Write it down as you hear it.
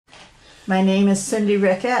My name is Cindy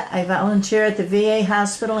Rickett. I volunteer at the VA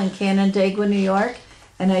hospital in Canandaigua, New York,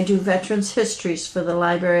 and I do Veterans Histories for the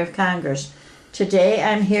Library of Congress. Today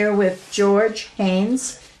I'm here with George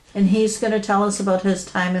Haines, and he's going to tell us about his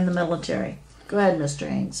time in the military. Go ahead, Mr.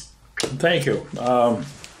 Haines. Thank you.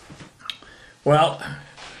 Well,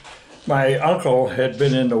 my uncle had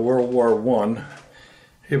been in the World War I.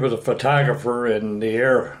 He was a photographer in the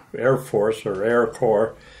Air Force or Air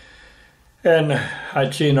Corps. And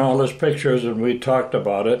I'd seen all his pictures and we talked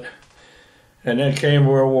about it. And then came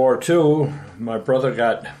World War II. My brother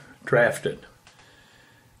got drafted.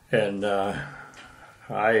 And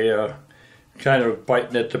I kind of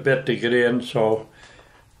biting at the bit to get in, so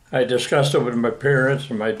I discussed it with my parents,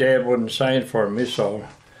 and my dad wouldn't sign for me, so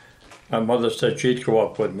my mother said she'd go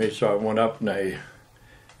up with me, so I went up and I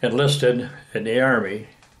enlisted in the Army.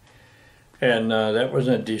 And that was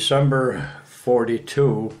in December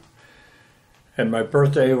 42. And my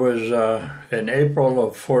birthday was in April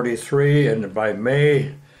of 43, and by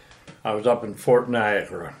May, I was up in Fort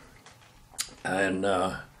Niagara. And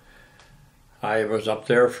I was up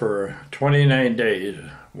there for 29 days.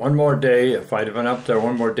 One more day, if I'd have been up there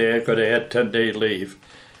one more day, I could have had 10-day leave.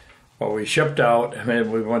 Well, we shipped out,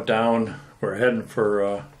 and we went down. We're heading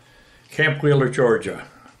for Camp Wheeler, Georgia,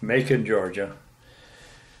 Macon, Georgia.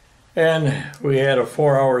 And we had a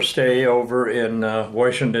 4-hour stay over in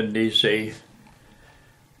Washington, D.C.,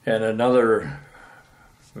 and another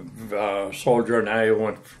soldier and I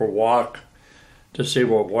went for a walk to see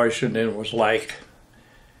what Washington was like.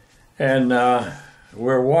 And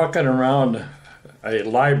we're walking around a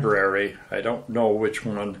library, I don't know which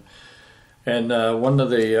one, and one of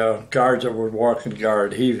the guards that was walking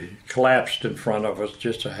guard, he collapsed in front of us,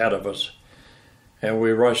 just ahead of us. And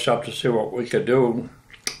we rushed up to see what we could do,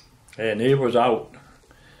 and he was out.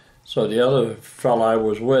 So the other fellow I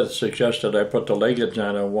was with suggested I put the leggings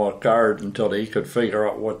on and walk guard until he could figure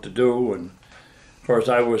out what to do. And of course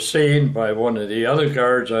I was seen by one of the other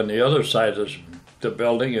guards on the other side of the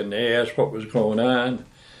building, and they asked what was going on.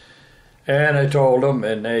 And I told them,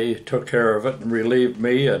 and they took care of it and relieved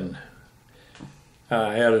me. And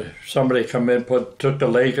I had somebody come in, took the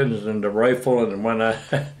leggings and the rifle and went on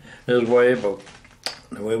his way. But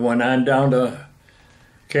we went on down to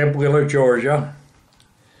Camp Wheeler, Georgia.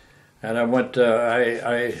 And I went,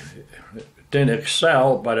 I didn't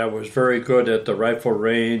excel, but I was very good at the rifle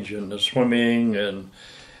range and the swimming and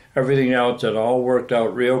everything else. It all worked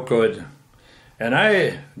out real good.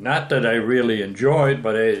 And not that I really enjoyed,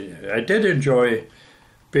 but I did enjoy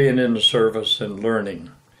being in the service and learning.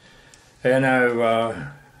 And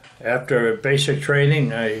after basic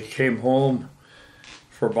training, I came home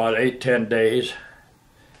for about 8-10 days,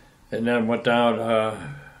 and then went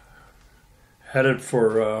down, headed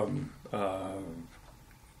for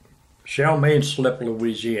Chalmaine Slip,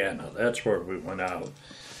 Louisiana. That's where we went out.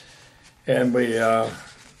 And we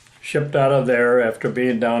shipped out of there after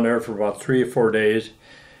being down there for about 3 or 4 days.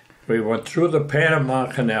 We went through the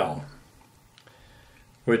Panama Canal,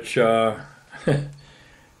 which going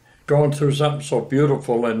through something so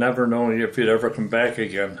beautiful and never knowing if you'd ever come back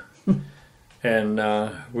again. And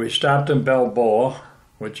we stopped in Balboa,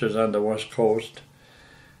 which is on the west coast.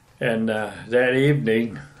 And that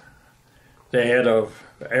evening, they had a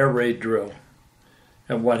air raid drill.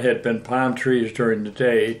 And what had been palm trees during the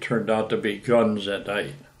day turned out to be guns at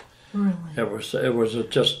night. Really? It was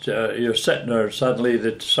just, you're sitting there, suddenly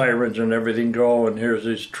the sirens and everything go, and here's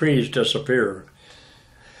these trees disappear.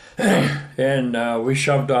 And we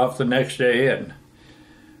shoved off the next day and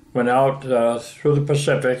went out through the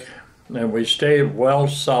Pacific, and we stayed well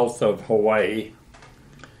south of Hawaii.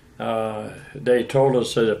 They told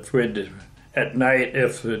us that if at night,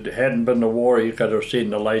 if it hadn't been the war, you could have seen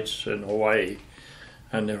the lights in Hawaii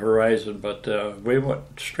on the horizon. But we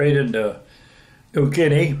went straight into New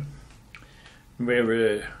Guinea.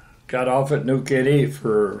 We got off at New Guinea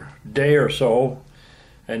for a day or so,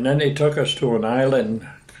 and then they took us to an island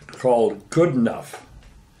called Goodenough.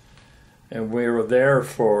 And we were there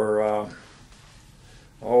for, I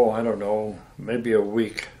don't know, maybe a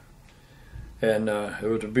week. And it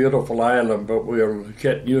was a beautiful island, but we were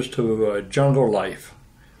getting used to jungle life.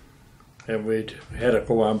 And we had to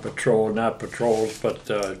go on patrol, not patrols, but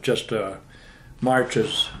just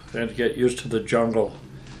marches, and get used to the jungle.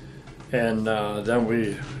 And then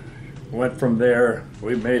we went from there.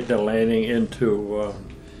 We made the landing into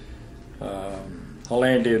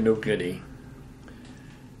Hollandia, New Guinea.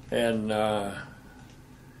 And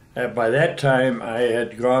by that time, I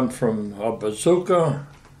had gone from a bazooka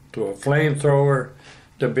to a flamethrower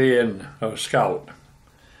to being a scout.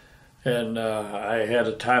 And I had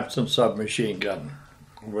a Thompson submachine gun,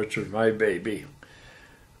 which was my baby.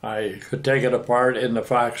 I could take it apart in the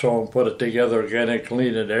foxhole and put it together again and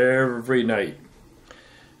clean it every night.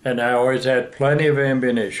 And I always had plenty of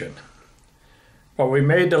ammunition. But we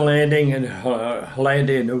made the landing in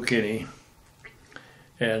New Guinea,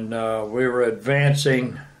 and we were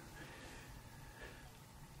advancing,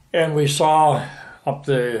 and we saw up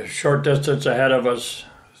the short distance ahead of us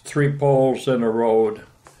 3 poles in the road,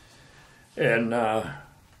 and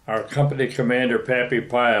our company commander, Pappy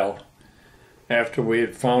Pyle, after we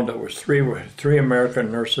had found it was three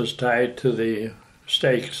American nurses tied to the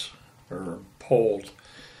stakes or poles,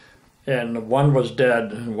 and one was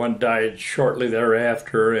dead and one died shortly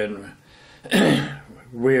thereafter, and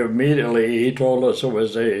he told us it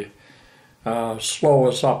was a slow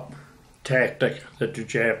us up tactic that the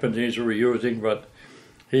Japanese were using, but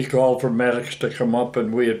he called for medics to come up,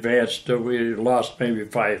 and we advanced. We lost maybe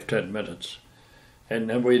 5-10 minutes, and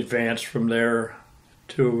then we advanced from there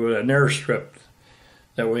to an airstrip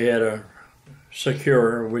that we had to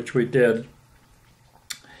secure, which we did.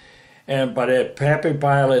 But Pappy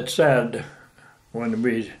Pilot said,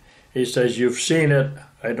 he says, "You've seen it.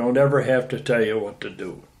 I don't ever have to tell you what to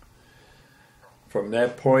do." From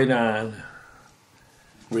that point on,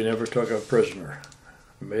 we never took a prisoner.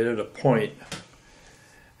 We made it a point.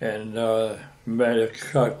 And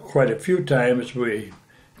quite a few times we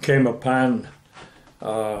came upon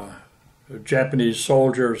Japanese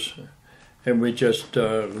soldiers, and we just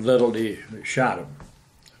literally shot them.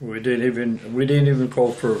 We didn't even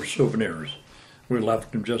go for souvenirs. We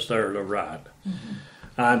left them just there to rot.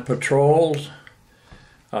 Mm-hmm. On patrols,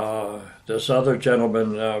 this other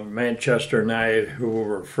gentleman, Manchester and I, who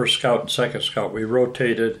were first scout and second scout, we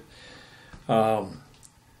rotated.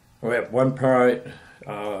 At one point,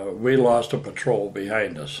 we lost a patrol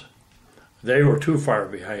behind us. They were too far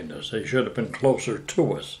behind us. They should have been closer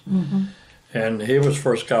to us. Mm-hmm. And he was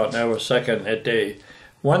first scout and I was second that day.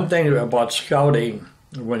 One thing about scouting,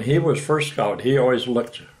 when he was first scout, he always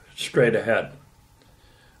looked straight ahead.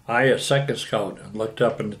 I, as second scout, looked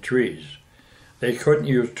up in the trees. They couldn't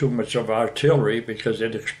use too much of artillery because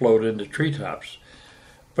it exploded in the treetops.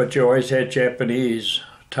 But you always had Japanese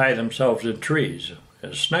tie themselves in trees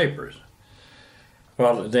as snipers.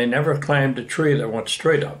 Well, they never climbed a tree that went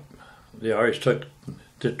straight up. They always took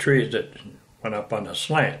the trees that went up on a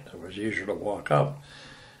slant. It was easier to walk up.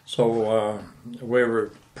 So we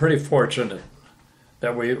were pretty fortunate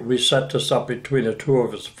that we set this up between the two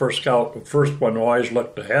of us. The first scout, the first one always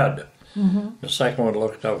looked ahead. Mm-hmm. The second one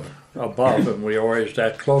looked up above, and we were always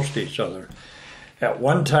that close to each other. At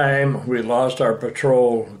one time, we lost our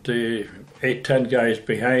patrol, the 8-10 guys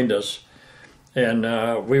behind us, and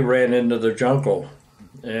we ran into the jungle,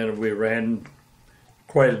 and we ran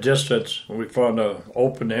quite a distance. We found an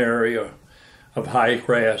open area of high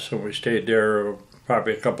grass, and we stayed there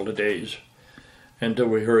probably a couple of days until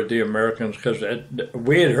we heard the Americans, because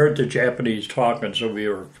we had heard the Japanese talking,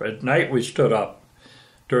 so at night we stood up.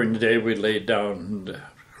 During the day we laid down in the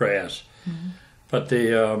grass. Mm-hmm. But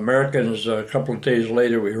the Americans, a couple of days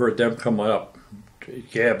later, we heard them come up,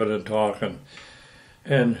 gabbing and talking.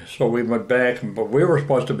 And so we went back, but we were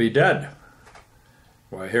supposed to be dead.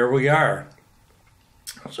 Well, here we are.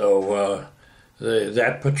 So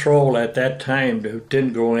that patrol at that time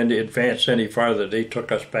didn't go in to advance any farther. They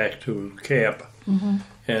took us back to camp. Mm-hmm.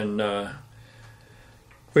 And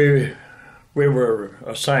we were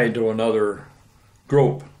assigned to another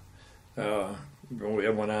group. We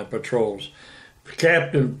went on patrols.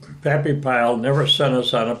 Captain Pappy Pyle never sent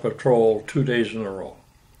us on a patrol 2 days in a row.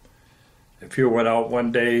 If you went out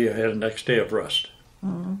one day, you had the next day of rest.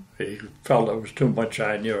 Mm-hmm. He felt it was too much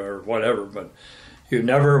on you or whatever, but you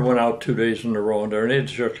never went out 2 days in a row under any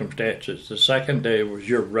circumstances. The second day was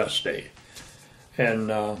your rest day.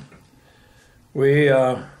 And we,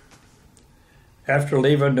 after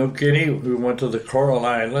leaving New Guinea, we went to the Coral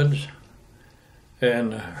Islands,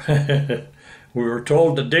 and we were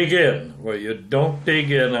told to dig in. Well, you don't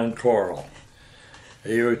dig in on coral.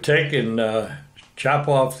 You take and chop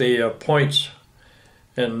off the points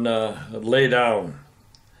and lay down.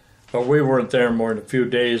 But we weren't there more than a few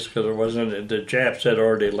days because it wasn't. The Japs had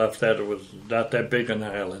already left that. It was not that big an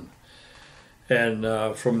island.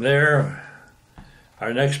 And from there,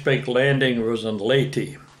 our next big landing was in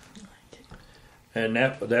Leyte, and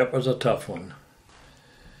that was a tough one.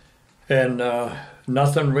 And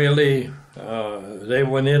nothing really, they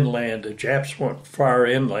went inland, the Japs went far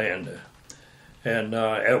inland. And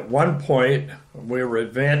at one point, we were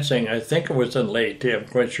advancing, I think it was in Leyte, I'm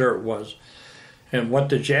quite sure it was. And what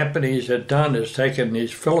the Japanese had done is taken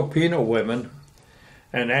these Filipino women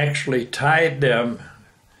and actually tied them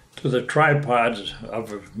to the tripods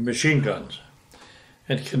of machine guns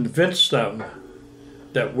and convinced them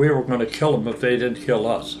that we were going to kill them if they didn't kill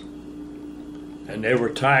us. And they were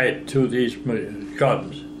tied to these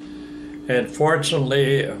guns. And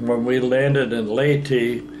fortunately, when we landed in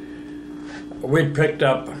Leyte, we picked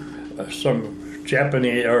up some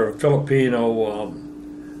Japanese or Filipino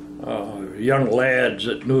young lads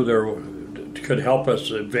that knew could help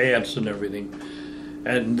us advance and everything.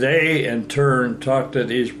 And they, in turn, talked to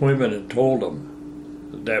these women and told them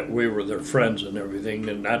that we were their friends and everything,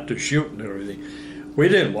 and not to shoot and everything. We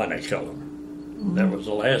didn't want to kill them. Mm-hmm. That was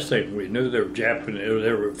the last thing we knew. They were Japanese,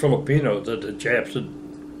 they were Filipinos that the Japs had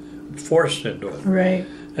forced into it. Right.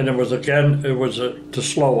 And it was to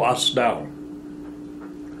slow us down.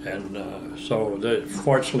 And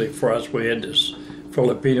fortunately for us, we had this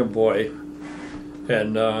Filipino boy,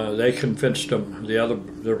 and they convinced him. There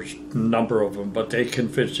was a number of them, but they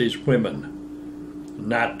convinced these women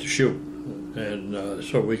not to shoot, and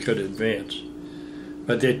so we could advance.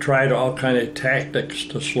 But they tried all kind of tactics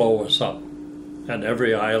to slow us up. And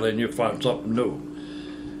every island you found something new.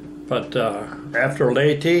 But after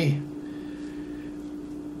Leyte,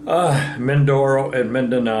 Mindoro and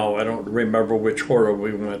Mindanao, I don't remember which order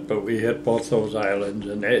we went, but we hit both those islands,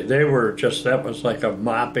 and they were just, that was like a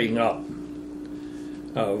mopping up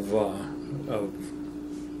of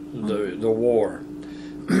the war.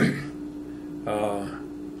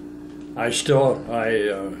 I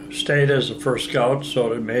stayed as a First Scout, so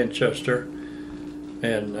did Manchester,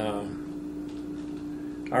 and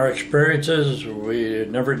our experiences, we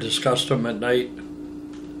never discussed them at night.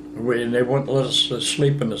 And they wouldn't let us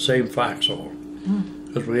sleep in the same foxhole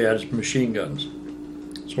because we had machine guns.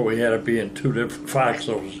 So we had to be in two different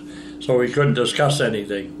foxholes. So we couldn't discuss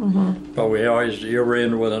anything. Mm-hmm. But you were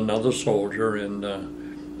in with another soldier, and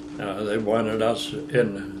they wanted us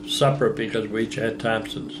in separate because we each had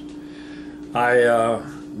Thompsons. I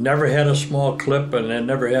never had a small clip, and I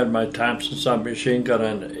never had my Thompson submachine gun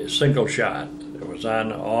in a single shot. It was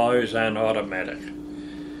always on automatic.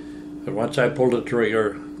 And once I pulled the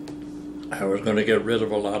trigger, I was going to get rid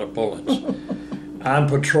of a lot of bullets. On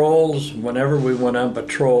patrols, whenever we went on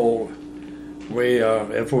patrol,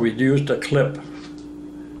 if we used a clip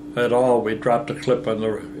at all, we dropped a clip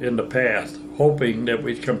in the path, hoping that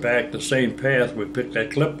we'd come back the same path we picked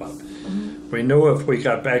that clip up. Mm-hmm. We knew if we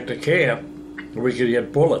got back to camp, we could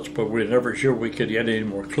get bullets, but we were never sure we could get any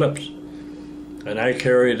more clips. And I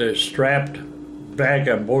carried a strapped bag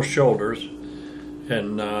on both shoulders,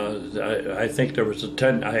 and I think there was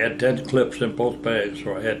I had 10 clips in both bags,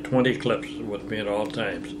 so I had 20 clips with me at all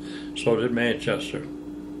times. So did Manchester.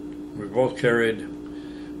 We both carried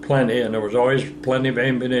plenty, and there was always plenty of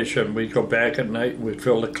ammunition. We'd go back at night, and we'd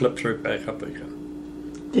fill the clips right back up again.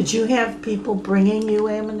 Did you have people bringing you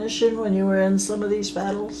ammunition when you were in some of these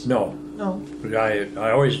battles? No. No.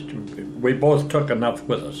 We both took enough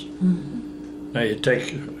with us. Mm-hmm. Now you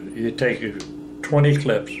take 20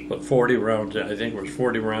 clips, but 40 rounds. I think it was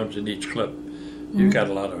 40 rounds in each clip. Mm-hmm. You got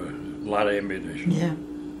a lot of ammunition. Yeah.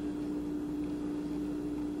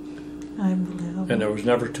 Unbelievable. And it was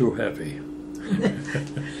never too heavy.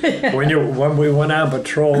 When we went on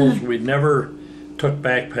patrols, we never took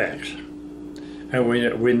backpacks, and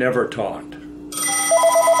we never talked.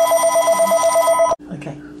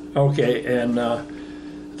 Okay, and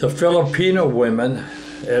the Filipino women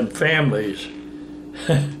and families,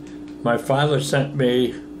 my father sent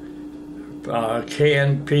me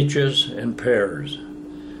canned peaches and pears.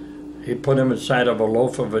 He put them inside of a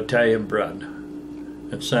loaf of Italian bread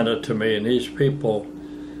and sent it to me, and these people,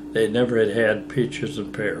 they never had peaches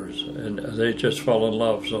and pears, and they just fell in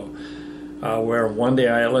love. So we're on one of the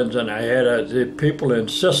islands, and the people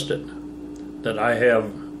insisted that I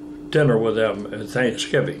have dinner with them at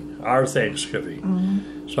Thanksgiving, our Thanksgiving.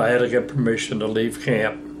 Mm-hmm. So I had to get permission to leave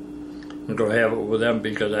camp and go have it with them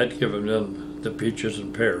because I'd given them the peaches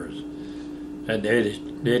and pears. And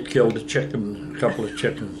they'd killed a couple of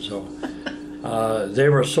chickens. So they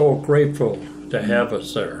were so grateful to have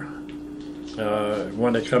us there.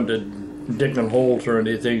 When it come to digging holes or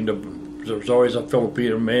anything, there was always a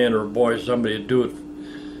Filipino man or boy, somebody to do it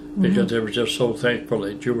because they were just so thankful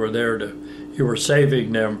that you were there you were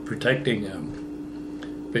saving them, protecting them.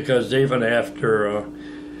 Because even after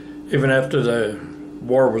the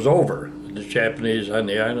war was over, the Japanese on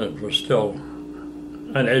the island were still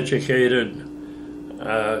uneducated.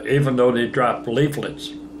 Even though they dropped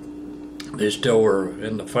leaflets, they still were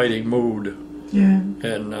in the fighting mood. Yeah.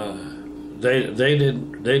 And they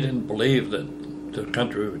didn't believe that the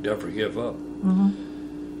country would ever give up.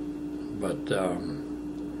 Mm-hmm. But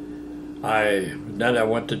then I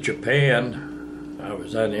went to Japan. I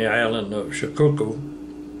was on the island of Shikoku,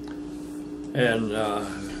 and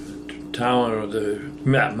town of the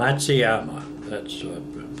Matsuyama. That's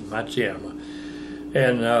Matsuyama.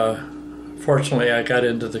 And fortunately, I got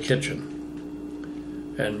into the kitchen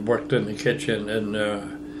and worked in the kitchen. And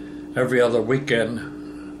every other weekend,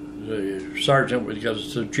 the sergeant would get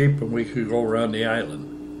us a Jeep and we could go around the island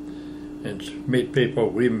and meet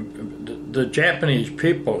people. The Japanese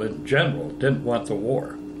people in general didn't want the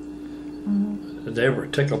war. Mm-hmm. They were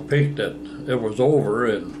tickled pink that it was over,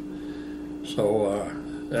 and so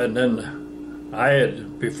and then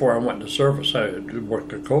before I went into service, I had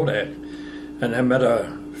worked at Kodak, and I met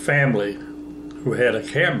a family who had a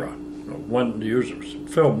camera, one user,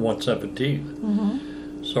 film 117.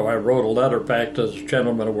 Mm-hmm. So I wrote a letter back to this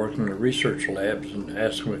gentleman who worked in the research labs and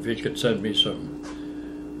asked him if he could send me some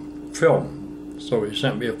film. So he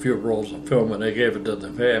sent me a few rolls of film, and they gave it to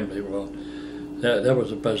the family. Well, that was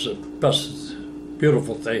the best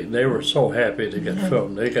beautiful thing. They were so happy to get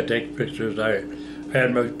film. They could take pictures. I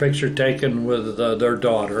had my picture taken with their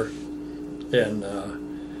daughter, and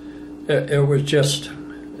it was just,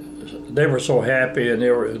 they were so happy, and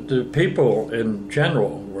the people in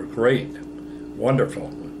general were great, wonderful.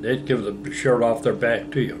 They'd give the shirt off their back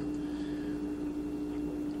to you.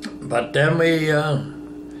 But then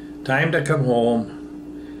time to come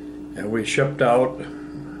home, and we shipped out,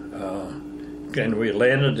 and we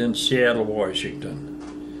landed in Seattle, Washington.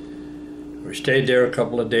 We stayed there a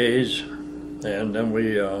couple of days, and then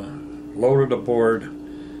we loaded aboard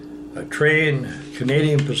a train,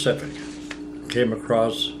 Canadian Pacific, came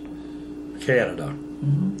across Canada.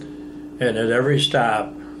 Mm-hmm. And at every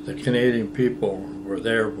stop, the Canadian people were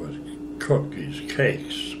there with cookies,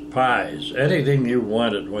 cakes, pies, anything you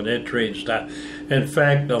wanted when that train stopped. In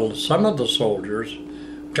fact, some of the soldiers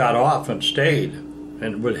got off and stayed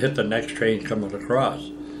and would hit the next train coming across.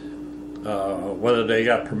 Whether they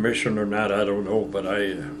got permission or not, I don't know, but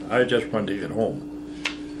I just wanted to get home.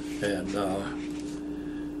 And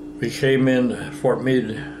we came in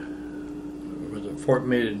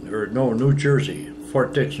New Jersey,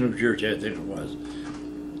 Fort Dix, New Jersey, I think it was.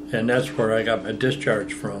 And that's where I got my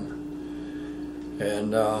discharge from.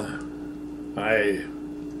 And I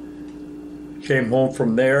came home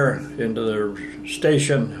from there into the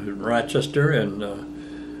station in Rochester, and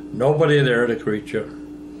nobody there to greet you.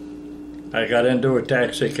 I got into a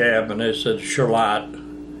taxi cab, and they said, Charlotte,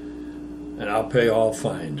 and I'll pay all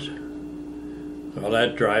fines. Well,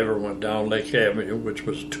 that driver went down Lake Avenue, which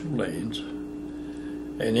was 2 lanes,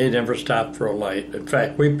 and he never stopped for a light. In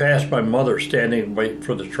fact, we passed my mother standing waiting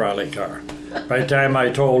for the trolley car. By the time I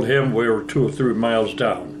told him, we were 2 or 3 miles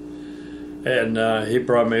down. And he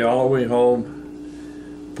brought me all the way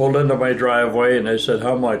home, pulled into my driveway, and I said,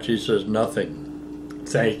 how much? He says, nothing.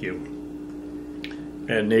 Thank you.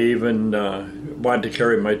 And they even wanted to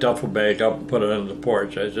carry my duffel bag up and put it on the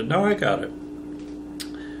porch. I said, no, I got it.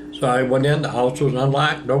 So I went in, the house was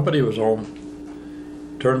unlocked, nobody was home.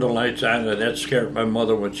 Turned the lights on, and that scared my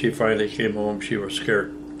mother. When she finally came home, she was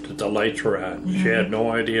scared that the lights were on. Mm-hmm. She had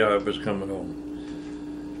no idea I was coming home.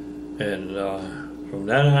 And from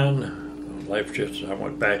then on, I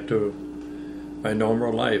went back to my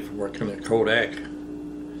normal life, working at Kodak.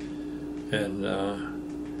 And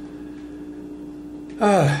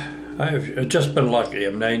I've just been lucky.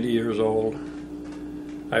 I'm 90 years old.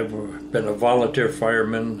 I've been a volunteer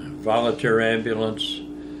fireman, volunteer ambulance.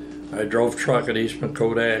 I drove truck at Eastman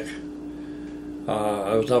Kodak.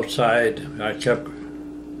 I was outside. I kept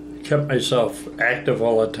myself active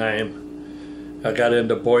all the time. I got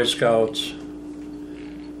into Boy Scouts.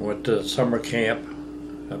 Went to summer camp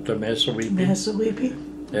up to Massawepie.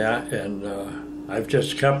 Yeah, and I've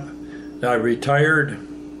just kept. I retired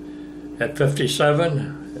at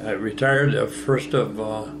 57. I retired the 1st of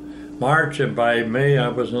March, and by May I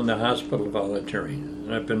was in the hospital volunteering.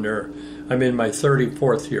 And I've been there. I'm in my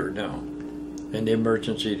 34th year now in the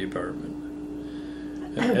emergency department.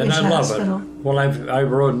 And I love it. Well, I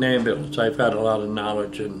rode an ambulance. I've had a lot of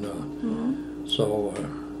knowledge, and so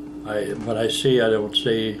what I see, I don't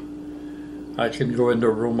see. I can go into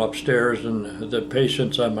a room upstairs, and the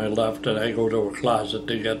patient's on my left, and I go to a closet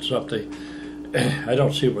to get something. I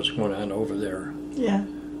don't see what's going on over there. Yeah.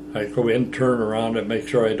 I go in, turn around, and make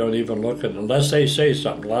sure I don't even look at it, unless they say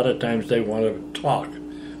something. A lot of times they want to talk,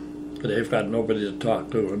 but they've got nobody to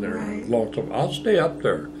talk to, and they're lonesome. I'll stay up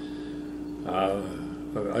there.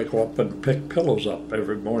 I go up and pick pillows up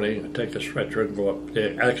every morning and take a stretcher and go up,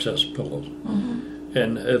 the access pillows. Mm-hmm.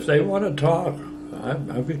 And if they want to talk,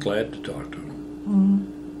 I'd be glad to talk to them.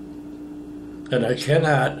 Mm-hmm. And I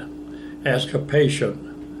cannot ask a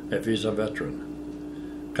patient if he's a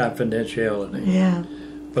veteran. Confidentiality. Yeah.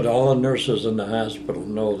 But all the nurses in the hospital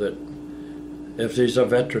know that if he's a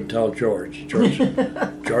veteran, tell George. George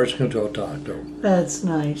can go talk to him. That's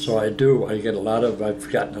nice. So I do. I've gotten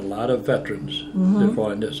a lot of veterans to go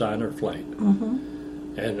on this honor flight.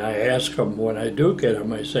 And I ask them, when I do get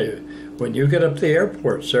them, I say, when you get up to the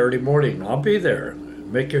airport Saturday morning, I'll be there.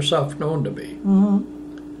 Make yourself known to me.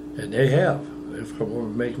 And they have. They've come over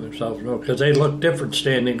making themselves known. Because they look different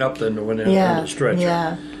standing up than when they're on the stretcher.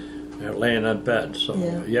 Yeah. They're laying on bed. So,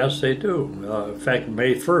 yes, they do. In fact,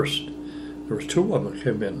 May 1st, there was 2 of them that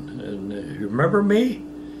came in. And you remember me?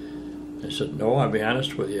 I said, no, I'll be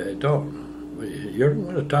honest with you, I don't. You don't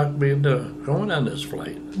want to talk me into going on this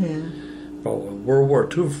flight. Yeah. Well, World War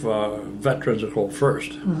II veterans will go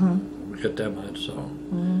first. We get them on, so.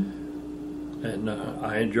 And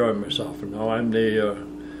I enjoy myself. And now I'm the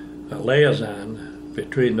liaison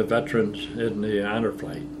between the veterans and the honor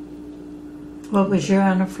flight. What was your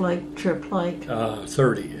honor flight trip like?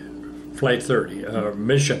 30. Flight 30,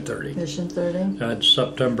 Mission 30. Mission 30? In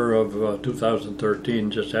September of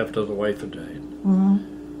 2013, just after the wife had died.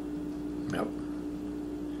 Yep.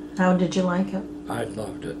 How did you like it? I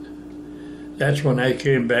loved it. That's when I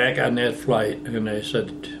came back on that flight, and I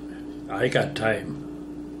said, I got time.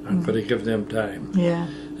 I'm going to give them time. Yeah.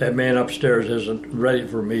 That man upstairs isn't ready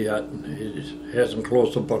for me yet. He hasn't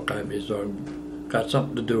closed the book on me, so I've got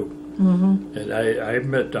something to do. And I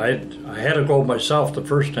admit, I had to go myself the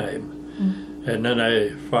first time. And then I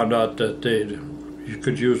found out that you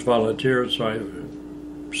could use volunteers, so I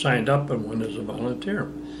signed up and went as a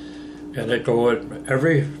volunteer. And I go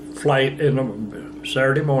every flight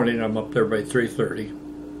Saturday morning. I'm up there by 3:30,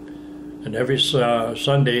 and every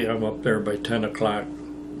Sunday I'm up there by 10 o'clock,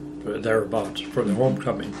 thereabouts, for the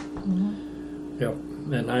homecoming. Yep,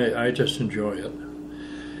 and I just enjoy it.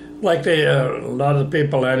 Like a lot of the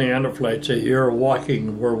people on the honor flight say, you're a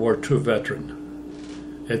walking World War II veteran.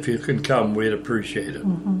 If you can come, we'd appreciate it.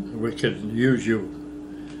 We could use you.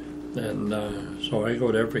 And so I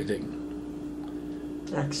go to everything.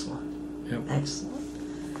 Excellent. Yep. Excellent.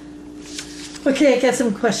 Okay, I got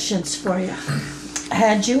some questions for you.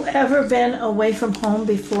 Had you ever been away from home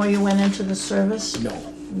before you went into the service? No.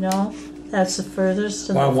 No? That's the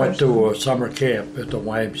furthest? Well, I went to a summer camp at the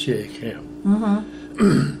YMCA camp.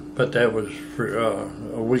 But that was for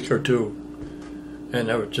a week or two. And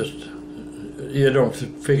that was just, you don't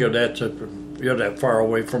figure you're that far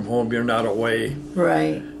away from home. You're not away.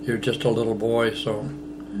 Right. You're just a little boy, so.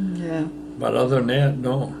 Yeah. But other than that,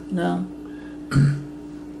 no. No.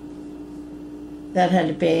 That had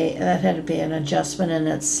to be an adjustment in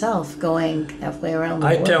itself, going halfway around the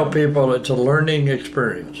world. I tell people it's a learning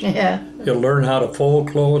experience. Yeah. You learn how to fold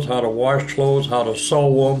clothes, how to wash clothes, how to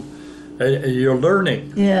sew them. You're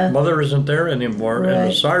learning. Yeah. Mother isn't there anymore, Right.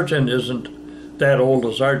 and the sergeant isn't that old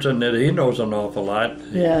a sergeant that he knows an awful lot.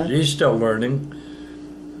 Yeah. He's still learning.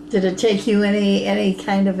 Did it take you any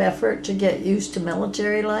kind of effort to get used to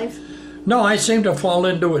military life? No, I seem to fall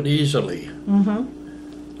into it easily.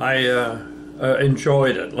 I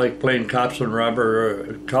enjoyed it, like playing cops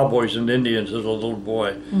and cowboys and Indians as a little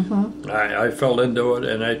boy. I fell into it,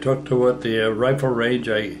 and I took to it. The rifle range,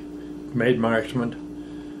 I made marksman.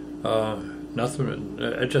 Nothing.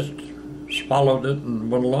 I just swallowed it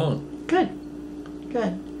and went along. Good.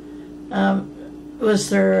 Was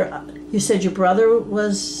there? You said your brother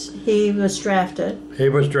was drafted. He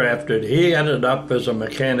was drafted. He ended up as a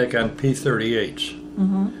mechanic on P-38s.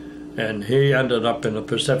 And he ended up in the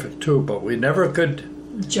Pacific too, but we never could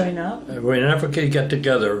join up. We never could get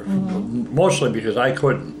together, mostly because I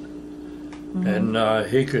couldn't. And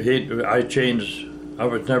he could. I changed. I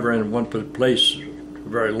was never in one place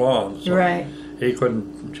very long, so right. He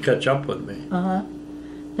couldn't catch up with me.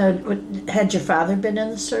 Now, had your father been in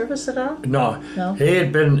the service at all? No. He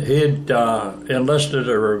had enlisted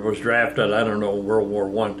or was drafted. I don't know, World War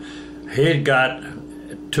I. He had got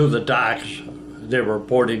to the docks. They were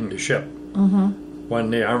boarding the ship when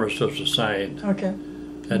the armistice was signed. Okay.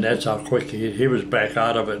 And that's how quick he was back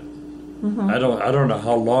out of it. I don't know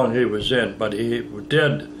how long he was in, but he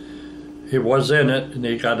did. He was in it, and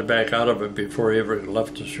he got back out of it before he ever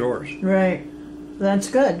left the shores. Right. That's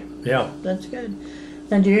good. Yeah. That's good.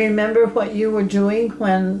 And do you remember what you were doing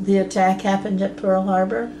when the attack happened at Pearl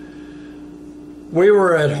Harbor? We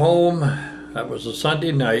were at home. It was a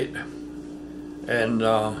Sunday night, and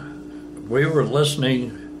we were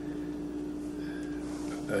listening.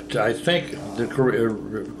 I think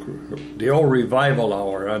the old revival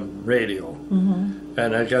hour on radio,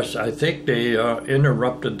 and I think they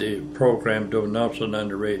interrupted the program to announce it on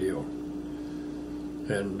the radio,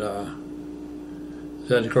 and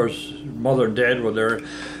then of course Mother and Dad were there,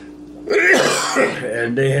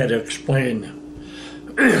 and they had to explain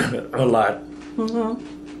a lot.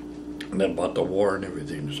 And then about the war and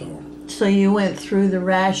everything, so. So you went through the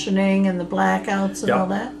rationing and the blackouts and Yep. all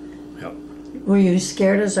that? Yep. Were you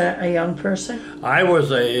scared as a young person? I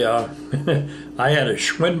was I had a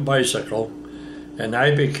Schwinn bicycle, and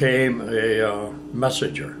I became a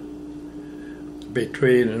messenger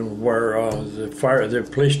between where the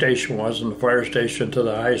police station was and the fire station to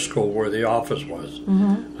the high school where the office was.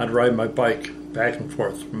 Mm-hmm. I'd ride my bike back and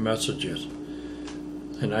forth for messages,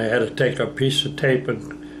 and I had to take a piece of tape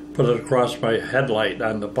and put it across my headlight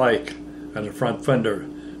on the bike and the front fender,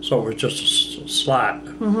 so it was just a slot,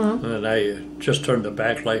 Mm-hmm. and I just turned the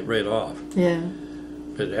backlight right off. Yeah.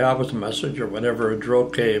 But I was a messenger. Whenever a drill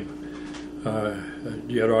came,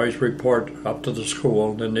 you'd always report up to the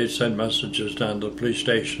school, and then they'd send messages down to the police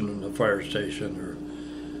station and the fire station,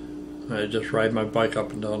 or I'd just ride my bike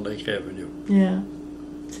up and down Lake Avenue. Yeah.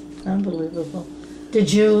 Unbelievable.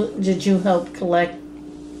 Did you help collect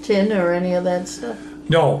tin or any of that stuff?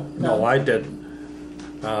 No, No. I didn't.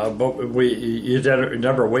 But you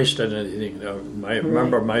never wasted anything.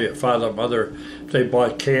 Remember my father and mother, if they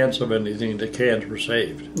bought cans of anything, the cans were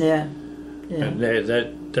saved. Yeah. Yeah. And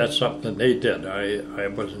that's something they did. I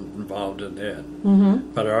wasn't involved in that.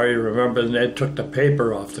 Mm-hmm. But I remember they took the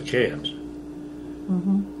paper off the cans.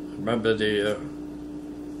 Mm-hmm. Remember the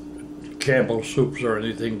Campbell soups or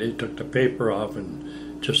anything, they took the paper off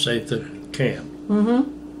and just saved the can. Mm-hmm.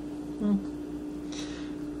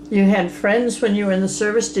 You had friends when you were in the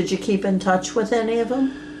service. Did you keep in touch with any of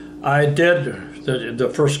them? I did, the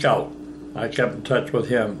first scout. I kept in touch with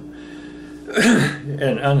him.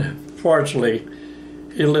 And unfortunately,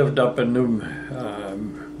 he lived up in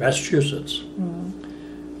Massachusetts. Mm.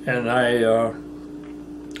 And I,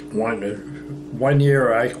 one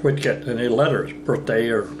year I quit getting any letters, birthday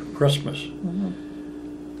or Christmas.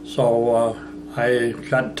 Mm-hmm. So I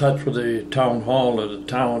got in touch with the town hall of the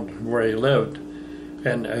town where he lived,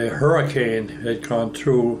 and a hurricane had gone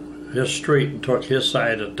through his street and took his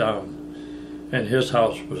side of town, and his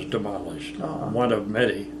house was demolished, one of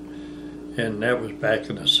many, and that was back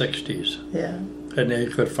in the 60s. Yeah. And they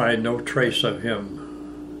could find no trace of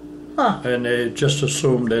him. Huh. And they just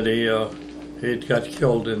assumed that he got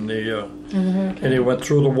killed in the, Mm-hmm. and he went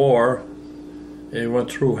through the war, and he went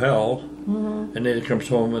through hell, Mm-hmm. and then he comes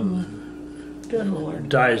home and Good Lord.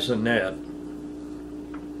 dies in that.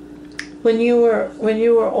 When you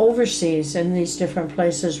were overseas in these different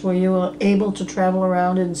places, were you able to travel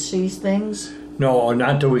around and see things? No, not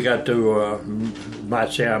until we got to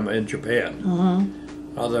Matsuyama in Japan.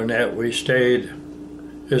 Mm-hmm. Other than that, we stayed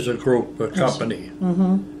as a group, a company.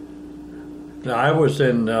 Mm-hmm. Now, I was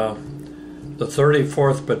in the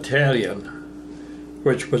 34th Battalion,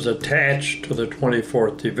 which was attached to the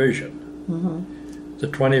 24th Division. Mm-hmm. The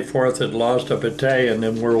 24th had lost a battalion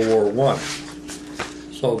in World War I.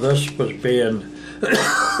 So this was being,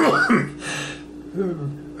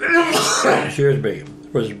 excuse me,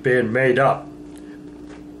 was being made up.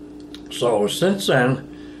 So since then,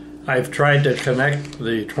 I've tried to connect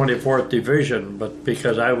the 24th Division, but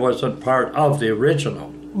because I wasn't part of the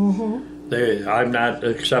original, Mm-hmm. I'm not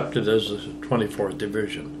accepted as the 24th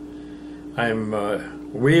Division.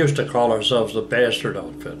 We used to call ourselves the Bastard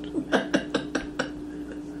Outfit.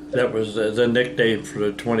 That was the nickname for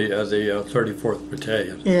the 34th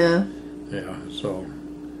Battalion. Yeah. Yeah, so.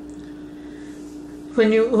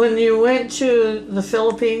 When you went to the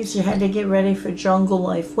Philippines, you had to get ready for jungle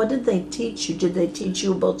life. What did they teach you? Did they teach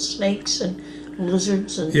you about snakes and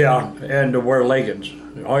lizards and? Yeah, and to wear leggings.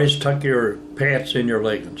 Always tuck your pants in your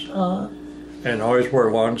leggings, and always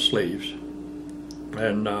wear long sleeves.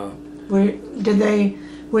 And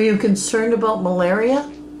were you concerned about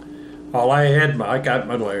malaria? I got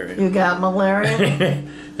malaria. You got malaria?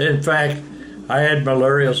 In fact, I had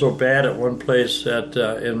malaria so bad at one place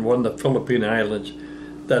in one of the Philippine Islands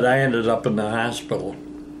that I ended up in the hospital.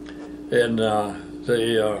 And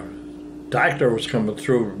the doctor was coming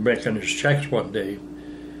through making his checks one day,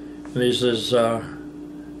 and he says,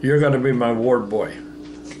 "You're going to be my ward boy."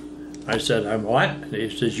 I said, "I'm what?" And he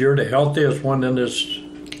says, "You're the healthiest one in this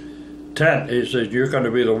tent." He says, "You're going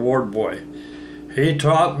to be the ward boy." He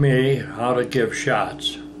taught me how to give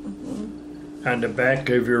shots. On the back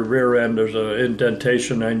of your rear end, there's an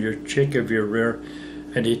indentation on your cheek of your rear,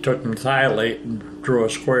 and he took methylate and drew a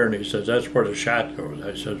square, and he says, "That's where the shot goes."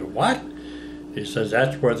 I said, "What?" He says,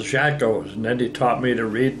 "That's where the shot goes." And then he taught me to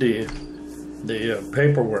read the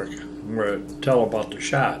paperwork where it tell about the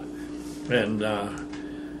shot. And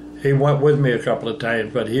he went with me a couple of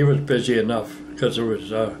times, but he was busy enough because it was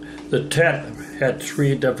the tent had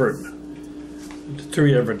three different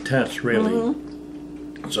tents really.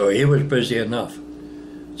 Mm-hmm. So he was busy enough.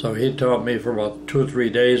 So he taught me for about 2 or 3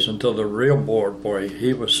 days until the real ward boy,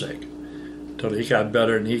 he was sick. till he got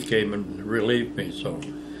better and he came and relieved me. So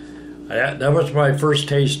that was my first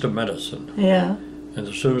taste of medicine. Yeah. And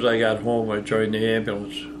as soon as I got home, I joined the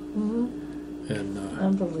ambulance. Mm-hmm. And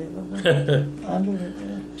Unbelievable.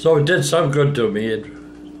 Unbelievable. so it did some good to me.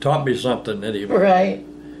 It taught me something anyway. Right.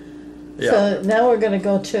 Yeah. So now we're going to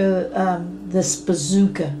go to this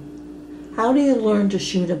bazooka. How do you learn to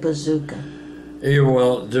shoot a bazooka?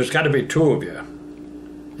 Well, there's got to be two of you.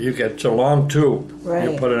 You get a long tube. Right.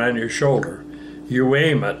 You put it on your shoulder. You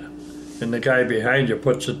aim it, and the guy behind you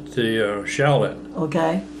puts the shell in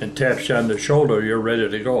Okay. and taps you on the shoulder. You're ready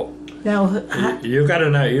to go. Now, You got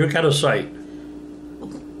a sight.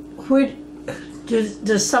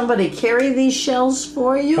 does somebody carry these shells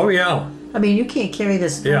for you? Oh yeah. I mean, you can't carry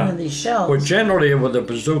this gun Yeah. and these shells. Well, generally with a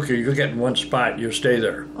bazooka, you get in one spot. You stay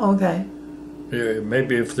there. Okay.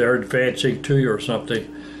 Maybe if they're advancing to you or something,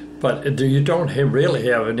 but you don't really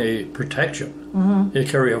have any protection. Mm-hmm. You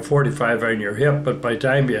carry a 45 on your hip, but by the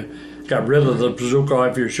time you got rid of the bazooka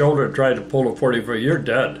off your shoulder and tried to pull a 45, you're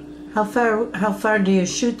dead. How far do you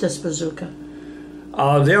shoot this bazooka?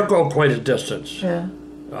 They'll go quite a distance. Yeah.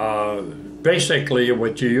 Basically,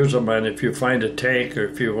 what you use them on, if you find a tank or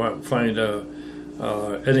if you find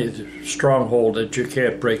any stronghold that you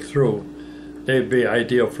can't break through, they'd be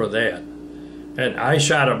ideal for that. And I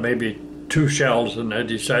shot at maybe 2 shells, and I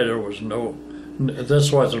decided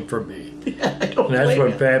this wasn't for me. I don't And that's blame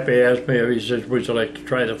when you. Pappy asked me, he said, would you like to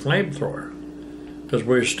try the flamethrower? Because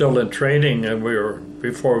we were still in training, and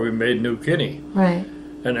before we made New Guinea. Right.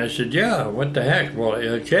 And I said, yeah, what the heck? Well,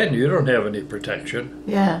 again, you don't have any protection.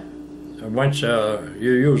 Yeah. And once you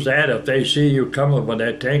use that, if they see you coming with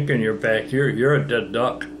that tank in your back, you're a dead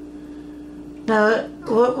duck. Now,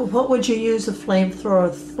 what would you use a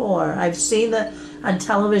flamethrower for? I've seen that on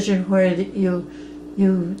television where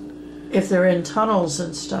if they're in tunnels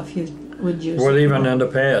and stuff, you would use. Well, it. even in the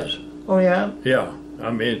pads. Oh yeah. Yeah,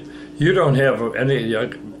 I mean, you don't have any.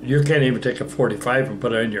 You can't even take a 45 and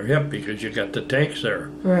put it on your hip because you got the tanks there.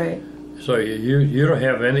 Right. So you don't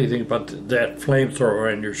have anything but that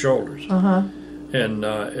flamethrower on your shoulders. Uh-huh. And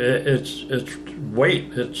it's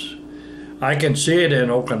weight. I can see it in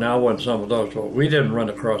Okinawa and some of those, but we didn't run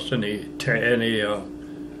across any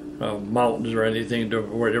mountains or anything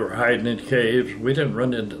where they were hiding in caves. We didn't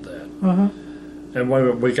run into that. Uh-huh. And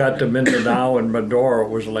when we got to Mindanao and Mindoro, it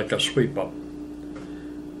was like a sweep up.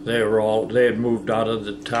 They had moved out of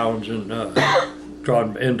the towns and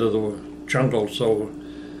gone into the jungle, so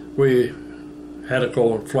we had to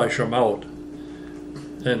go and flush them out.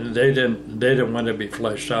 And they didn't want to be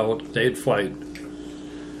fleshed out. They'd fight.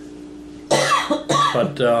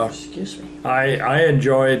 But Excuse me. I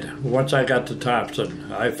enjoyed, once I got to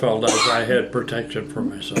Thompson, I felt as I had protection for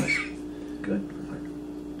myself. Good.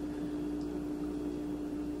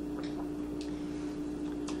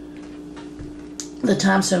 The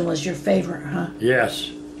Thompson was your favorite, huh?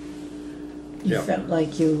 Yes, You Yep. felt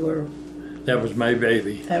like you were. that was my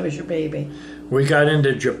baby. That was your baby. We got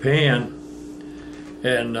into Japan,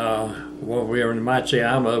 and when we were in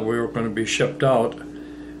Matsuyama, we were going to be shipped out,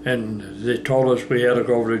 and they told us we had to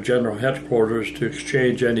go over to General Headquarters to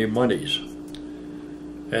exchange any monies.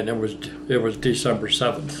 And it was December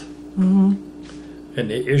 7th. Mm-hmm. And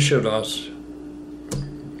they issued us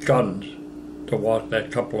guns to walk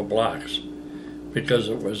that couple of blocks because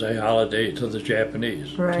it was a holiday to the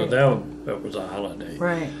Japanese. Right. To them, it was a holiday.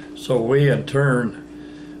 Right. So we, in turn,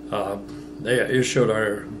 they issued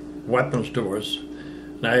our weapons to us,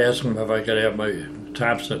 and I asked them if I could have my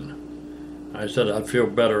Thompson. I said I'd feel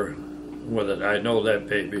better with it. I know that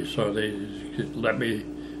baby, so they let me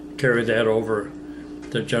carry that over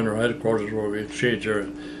to General Headquarters where we exchanged her.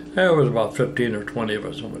 There was about 15 or 20 of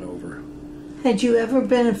us that went over. Had you ever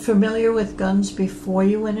been familiar with guns before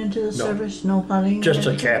you went into the service? No hunting? Just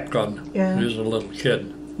a cap gun. Yeah. Just a little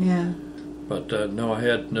kid. Yeah. But no, I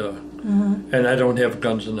had, Mm-hmm. and I don't have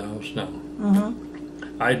guns in the house now.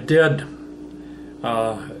 Mm-hmm. I did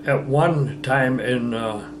at one time in,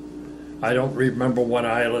 I don't remember what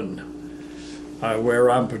island, we were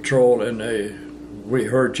on patrol and we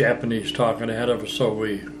heard Japanese talking ahead of us, so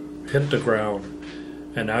we hit the ground,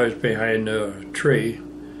 and I was behind a tree,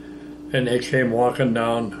 and they came walking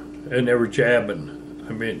down, and they were jabbing.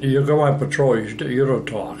 I mean, you go on patrol, you don't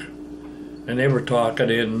talk. And they were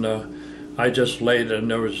talking, and I just laid, and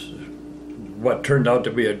there was what turned out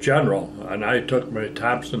to be a general, and I took my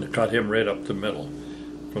Thompson and cut him right up the middle,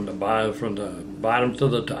 from the bottom to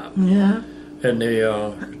the top. Yeah. And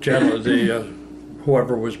the general,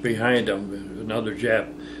 whoever was behind him, another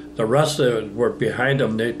Jap, the rest that were behind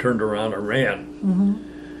him, they turned around and ran.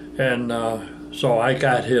 Mm-hmm. And so I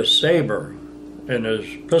got his saber and his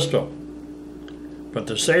pistol. But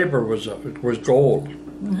the saber was gold,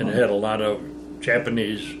 and it had a lot of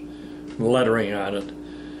Japanese lettering on it.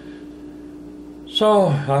 So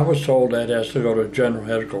I was told that has to go to General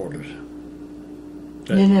Headquarters.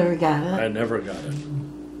 You never got it? I never got it.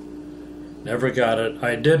 Never got it.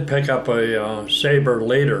 I did pick up a saber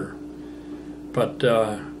later, but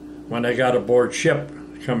when I got aboard ship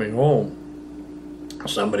coming home,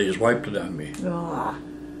 somebody's wiped it on me. Oh.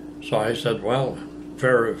 So I said, well,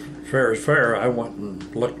 fair is fair. I went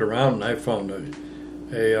and looked around, and I found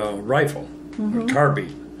a rifle, a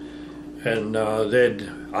carbine. And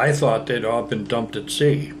I thought they'd all been dumped at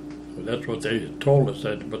sea. That's what they told us,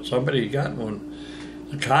 but somebody got one.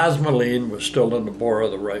 The Cosmoline was still in the bore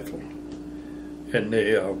of the rifle, and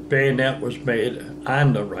the bayonet was made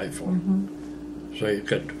on the rifle, so you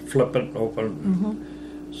could flip it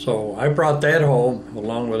open. So I brought that home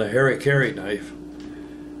along with a harikiri knife,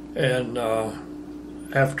 and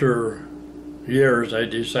after years I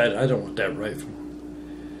decided I don't want that rifle.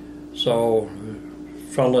 So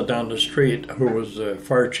a fella down the street who was the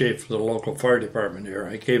fire chief for the local fire department here,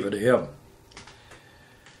 I gave it to him.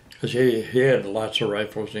 Because he had lots of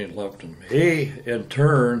rifles and he loved them. He, in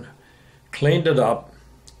turn, cleaned it up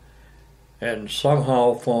and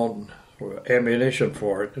somehow found ammunition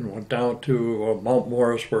for it and went down to Mount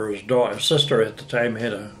Morris where his sister at the time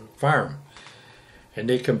had a farm.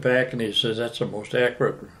 And he came back and he says, that's the most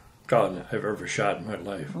accurate gun I've ever shot in my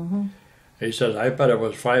life. He says, I bet it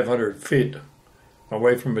was 500 feet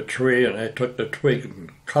away from a tree, and I took the twig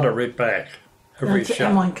and cut it right back every That's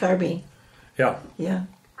shot. M1 carbine. Yeah. Yeah.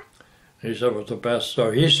 He said it was the best,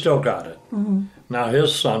 so he still got it. Now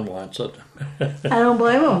his son wants it. I don't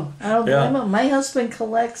blame him. I don't blame him. My husband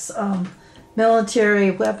collects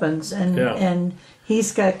military weapons, and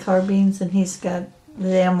he's got carbines, and he's got the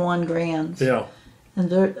M1 Grands. Yeah.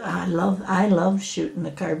 And I love shooting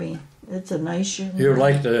the carbine. It's a nice shooting. You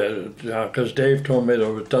like the, because Dave told me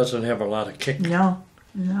that it doesn't have a lot of kick. No.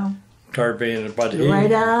 Carbine, but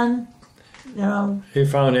Right on, you know. he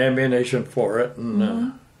found ammunition for it,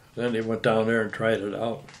 and then he went down there and tried it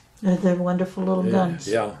out. They're wonderful little guns.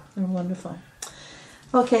 Yeah. They're wonderful.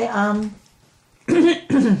 Okay,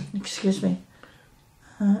 excuse me.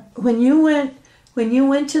 When you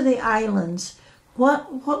went to the islands,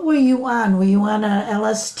 what were you on? Were you on a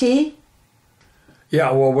LST?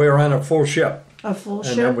 Yeah, well, we were on a full ship. A full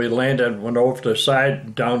ship? And then we landed, went over to the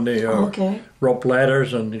side, down the rope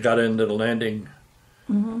ladders, and got into the landing.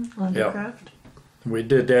 Undercraft? We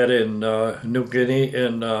did that in New Guinea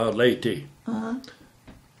and Leyte.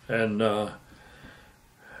 And I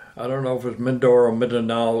don't know if it was Mindoro or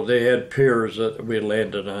Mindanao. They had piers that we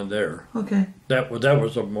landed on there. Okay. That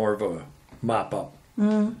was more of a mop-up.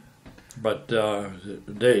 But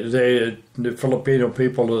the Filipino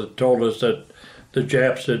people had told us that the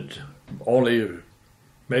Japs had only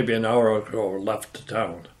maybe an hour ago left the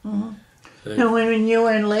town. Now, when you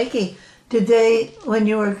were in Lakey, when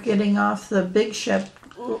you were getting off the big ship,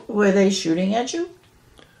 were they shooting at you?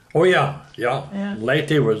 Oh yeah.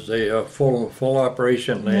 Leyte was a full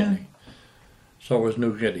operation landing. So was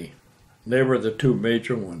New Guinea. They were the two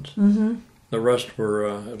major ones. The rest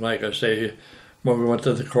were, like I say, when we went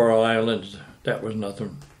to the Coral Islands, that was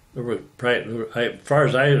nothing. There was as far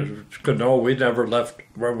as I could know, we never left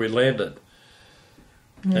where we landed.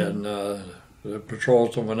 And the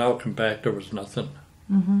patrols that went out, come back, there was nothing.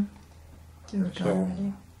 They were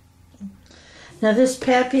gone. Now this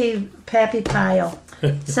Pappy Pyle,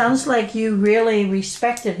 sounds like you really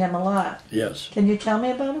respected him a lot. Yes. Can you tell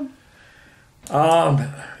me about him?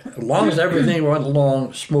 As long as everything went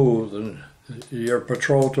along smooth and your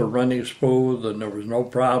patrols were running smooth and there was no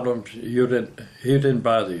problems, he didn't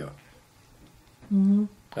bother you.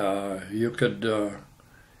 You could,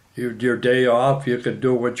 your day off, you could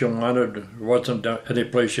do what you wanted. There wasn't any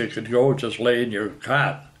place you could go, just lay in your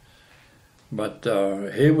cot. But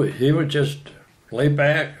he would just lay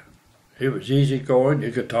back. He was easygoing.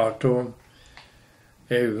 You could talk to him.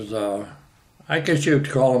 He was, I guess you'd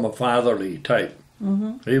call him a fatherly type.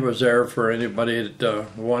 He was there for anybody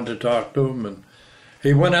that wanted to talk to him. And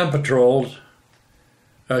he went on patrols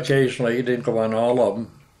occasionally. He didn't go on all of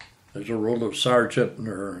them. There's a rule of sergeant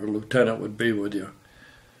or a lieutenant would be with you.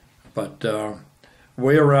 But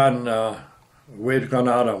we'd gone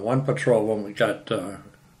out on one patrol when we got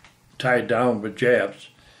tied down with Japs.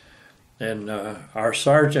 And our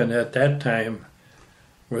sergeant at that time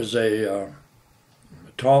was a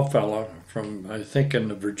tall fellow from, I think, in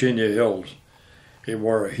the Virginia Hills. He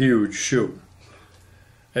wore a huge shoe.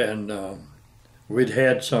 And we'd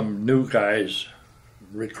had some new guys,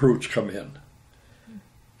 recruits, come in.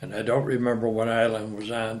 And I don't remember what island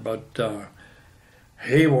was on, but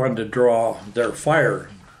he wanted to draw their fire.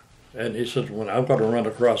 And he said, when I'm going to run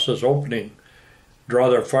across this opening, draw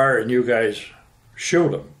their fire, and you guys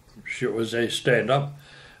shoot them. Shoot as they stand up.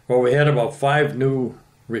 Well, we had about 5 new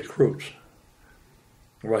recruits.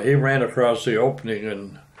 Well, he ran across the opening,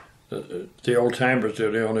 and the old timers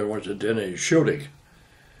were the only ones that did any shooting.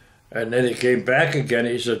 And then he came back again.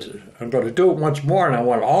 He said, I'm going to do it once more, and I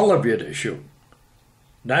want all of you to shoot.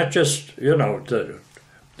 Not just, the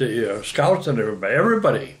scouts and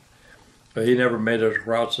everybody. But he never made it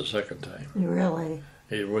across the second time. Really?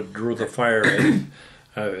 He withdrew the fire, and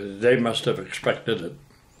they must have expected it.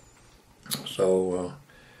 So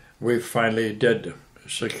we finally did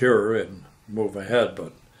secure and move ahead,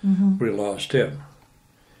 but we lost him.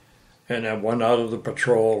 And I went out of the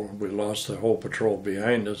patrol. We lost the whole patrol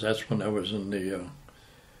behind us. That's when I was in the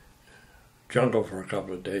jungle for a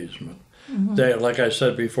couple of days. But they, like I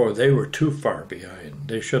said before, they were too far behind.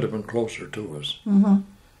 They should have been closer to us. Yeah.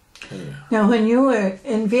 Now, when you were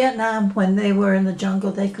in Vietnam, when they were in the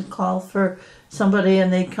jungle, they could call for somebody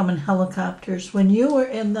and they'd come in helicopters. When you were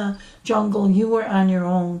in the jungle, you were on your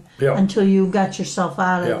own until you got yourself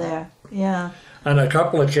out of there. Yeah. On a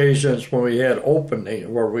couple occasions when we had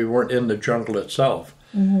opening, where we weren't in the jungle itself,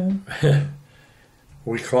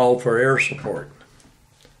 we called for air support.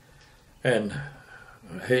 And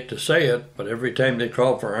I hate to say it, but every time they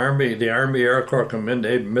called for Army, the Army Air Corps come in,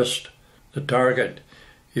 they missed the target.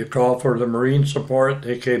 You call for the Marine support,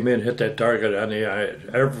 they came in, hit that target on the eye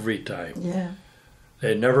every time. Yeah.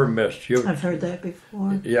 They never missed. I've heard that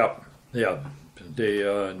before. Yep.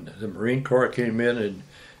 The Marine Corps came in, and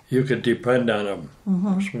you could depend on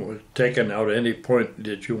them, taking out any point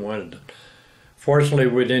that you wanted. Fortunately,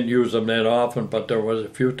 we didn't use them that often, but there was a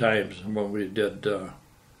few times when we did.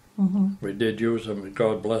 We did use them, and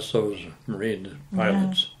God bless those Marine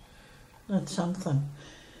pilots. Yeah. That's something.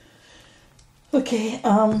 Okay,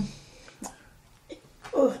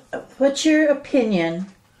 what's your opinion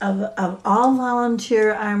of all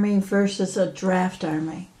volunteer Army versus a draft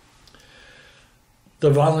Army? The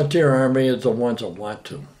volunteer Army is the ones that want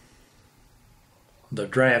to. The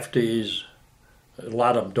draftees, a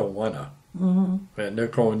lot of them don't want to. And they're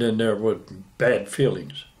going in there with bad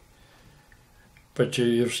feelings. But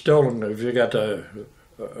you've still, if you got a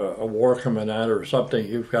war coming on or something,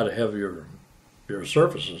 you've got to have your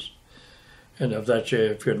services. And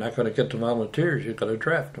if you're not going to get the volunteers, you've got to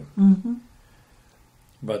draft them.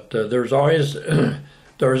 But there's always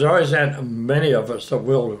that many of us that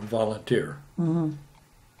will volunteer and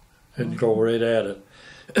go right at it.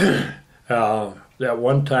 That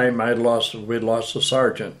one time we lost a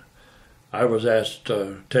sergeant. I was asked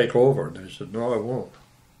to take over, and I said, no, I won't.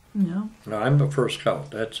 No, I'm the first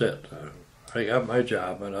scout. That's it. I got my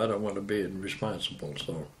job, and I don't want to be responsible.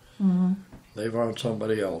 So they found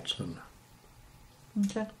somebody else. And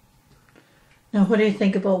okay. Now, what do you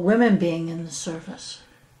think about women being in the service?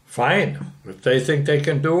 Fine. If they think they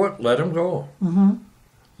can do it, let them go.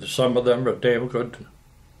 Some of them are damn good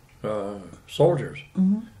soldiers,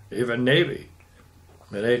 even Navy.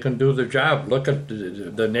 And they can do the job. Look at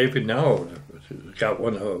the Navy now. Got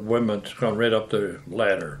one of the women come right up the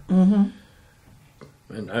ladder. And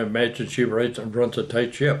I imagine she runs a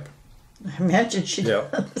tight ship. I imagine she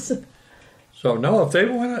does. So no, if they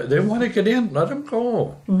want to get in, let them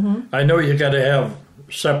go. I know you got to have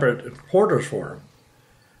separate quarters for them,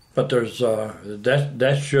 but there's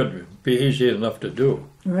that should be easy enough to do.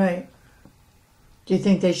 Right. Do you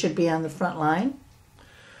think they should be on the front line?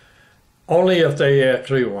 Only if they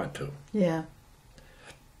actually want to. Yeah.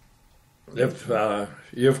 If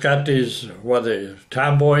you've got these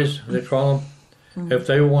tomboys they call them, if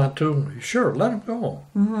they want to, sure, let them go.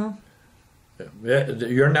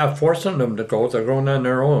 You're not forcing them to go. They're going on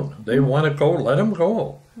their own. They want to go, let them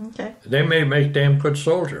go. Okay. They may make damn good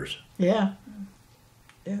soldiers. Yeah.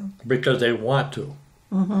 Because they want to.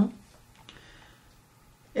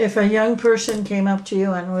 If a young person came up to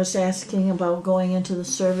you and was asking about going into the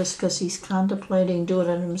service because he's contemplating doing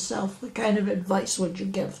it himself, what kind of advice would you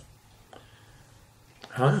give?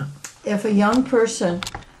 If a young person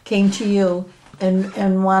came to you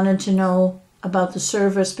and wanted to know about the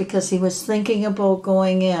service because he was thinking about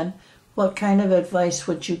going in, what kind of advice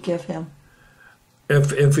would you give him?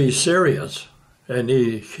 If he's serious and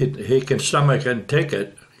he can stomach and take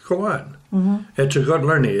it, go on. It's a good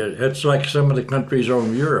learning. It's like some of the countries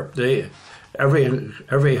over Europe.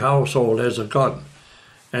 Every household has a gun,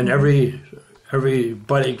 and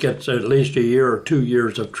everybody gets at least a year or 2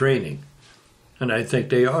 years of training, and I think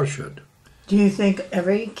they all should. Do you think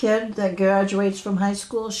every kid that graduates from high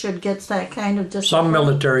school should get that kind of discipline? Some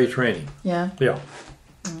military training. Yeah.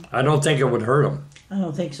 I don't think it would hurt them. I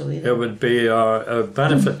don't think so either. It would be a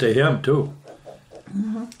benefit to him too.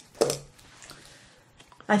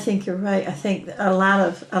 I think you're right. I think a lot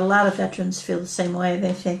of veterans feel the same way.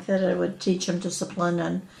 They think that it would teach them discipline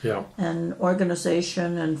and Yeah. and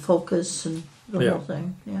organization and focus and the Yeah. whole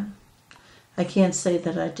thing. Yeah. I can't say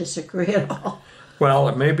that I disagree at all.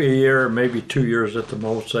 Well, maybe a year, maybe 2 years at the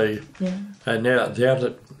most. Yeah. And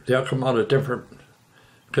they'll come out of different,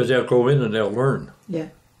 because they'll go in and they'll learn. Yeah.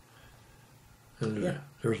 And Yeah.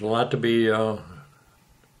 there's a lot to be, a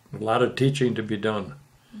lot of teaching to be done.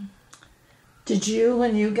 Did you,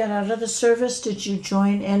 when you got out of the service, did you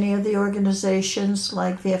join any of the organizations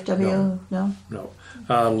like VFW? No. No.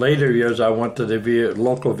 Later years, I went to the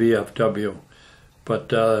local VFW, but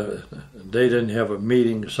they didn't have a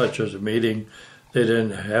meeting such as a meeting. They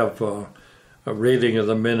didn't have a reading of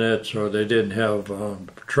the minutes, or they didn't have a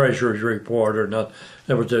treasurer's report or nothing.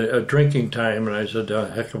 There was a drinking time, and I said,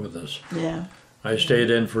 heck with this. Yeah. I stayed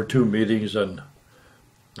in for 2 meetings, and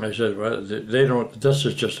I said, well, they don't, this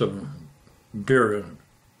is just a beer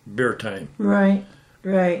time. Right.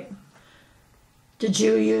 Right. Did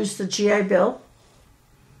you use the GI Bill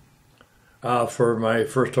For my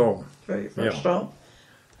first home. for your first Yeah.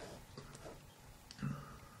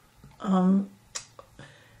 home?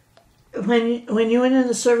 When you went in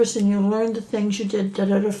the service and you learned the things you did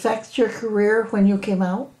it affect your career when you came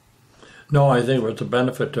out? No, I think it was a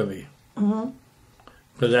benefit to me.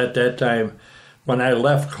 Because at that time, when I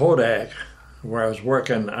left Kodak, where I was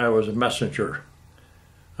working, I was a messenger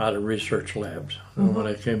out of research labs. And when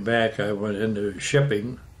I came back, I went into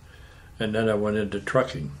shipping, and then I went into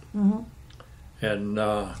trucking. And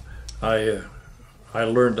I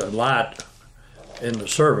learned a lot in the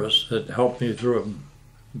service that helped me through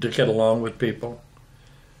to get along with people.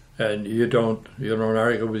 And you don't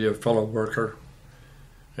argue with your fellow worker.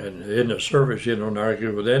 And in the service, you don't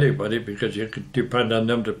argue with anybody because you could depend on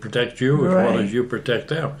them to protect you as well as you protect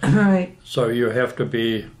them. Right. So you have to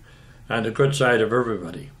be on the good side of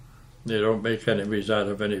everybody. You don't make enemies out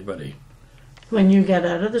of anybody. When you got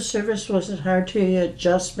out of the service, was it hard to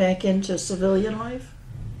adjust back into civilian life?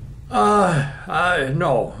 I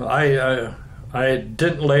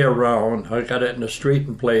didn't lay around. I got out in the street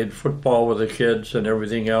and played football with the kids and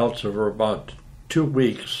everything else for about 2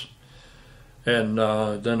 weeks. And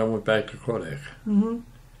then I went back to Kodak.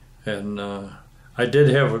 And I did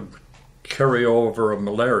have a carryover of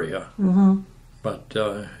malaria. But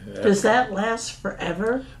Does that last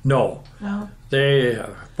forever? no. No. They,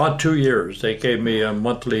 about 2 years, they gave me a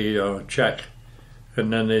monthly check,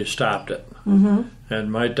 and then they stopped it.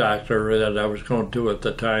 And my doctor that I was going to at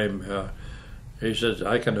the time, he says,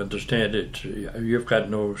 I can understand it. You've got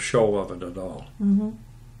no show of it at all.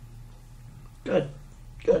 Good.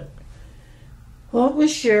 Good. What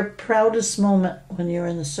was your proudest moment when you were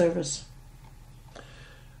in the service?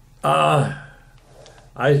 I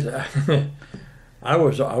I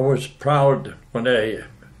was proud when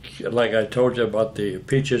like I told you about the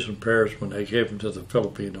peaches and pears when I gave them to the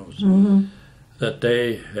Filipinos, that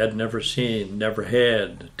they had never seen, never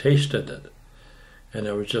had, tasted it. And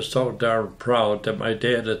I was just so darn proud that my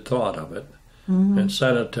dad had thought of it and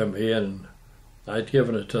sent it to me, and I'd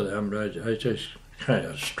given it to them, and I just kind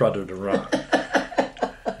of strutted around.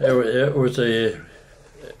 It was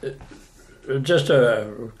just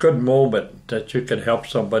a good moment that you could help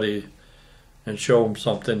somebody and show them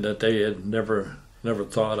something that they had never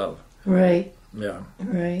thought of. Right. Yeah.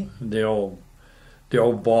 Right. The old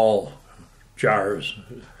ball jars.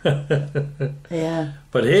 Yeah.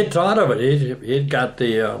 But he'd thought of it. He'd got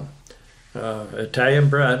the Italian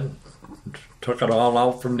bread, took it all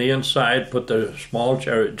out from the inside, put the small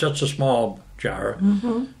jar, just a small jar,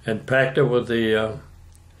 and packed it with the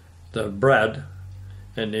bread,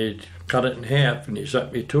 and he cut it in half, and he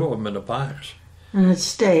sent me 2 of them in a box. And it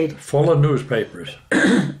stayed. Full of newspapers.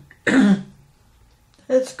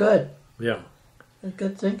 It's good. Yeah. That's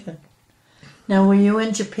good thinking. Now, were you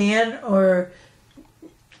in Japan or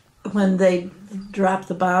when they dropped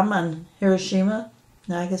the bomb on Hiroshima,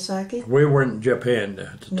 Nagasaki? We were in Japan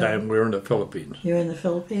at the No. time. We were in the Philippines. You were in the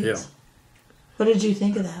Philippines? Yeah. What did you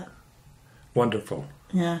think of that? Wonderful.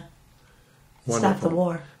 Yeah. Wonderful. Stop the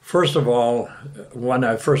war. First of all, when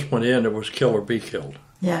I first went in, it was kill or be killed.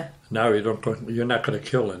 Yeah. Now you're not going to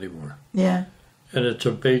kill anymore. Yeah. And it's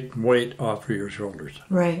a big weight off of your shoulders.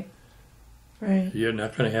 Right. Right. You're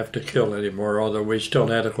not going to have to kill anymore, although we still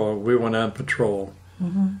had to go. We went on patrol.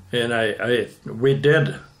 And we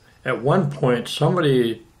did, at one point,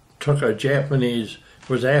 somebody took a Japanese, it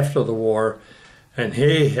was after the war, and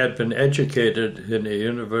he had been educated in the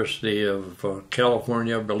University of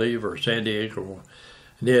California, I believe, or San Diego,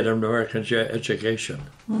 and he had an American education.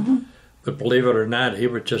 But believe it or not, he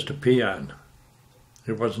was just a peon.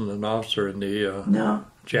 He wasn't an officer in the No.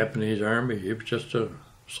 Japanese army. He was just a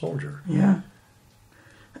soldier. Yeah.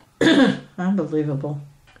 Unbelievable.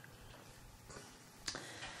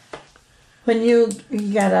 When you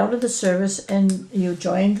got out of the service and you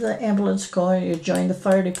joined the ambulance corps, you joined the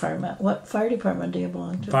fire department. What fire department do you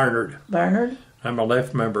belong to? Barnard. Barnard? I'm a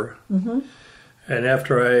life member. Mm-hmm. And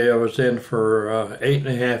after I was in for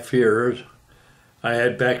 8.5 years, I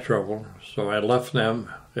had back trouble. So I left them,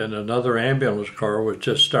 and another ambulance corps was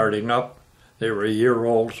just starting up. They were a year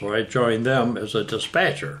old, so I joined them as a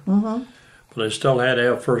dispatcher. Mm-hmm. But I still had to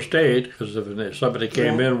have first aid, because if somebody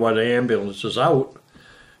came in while the ambulance is out,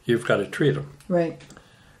 you've got to treat them. Right.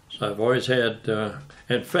 So I've always had,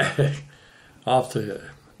 in fact, all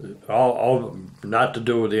not to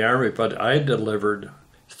do with the Army, but I delivered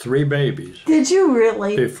 3 babies Did you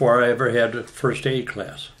really? before I ever had a first aid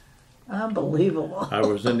class. Unbelievable. I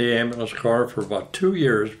was in the ambulance corps for about 2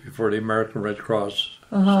 years before the American Red Cross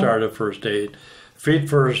started first aid. Feet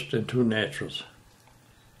first and 2 naturals.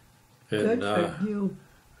 And, Good for you.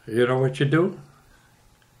 you know what you do?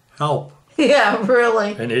 Help. Yeah,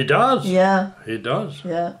 really. And he does. Yeah, He does.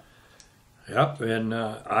 yeah. Yep. And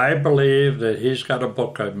I believe that he's got a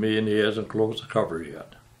book on me and he hasn't closed the cover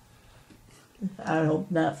yet. I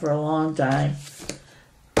hope not for a long time.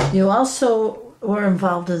 You also were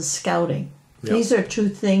involved in scouting. Yep. These are 2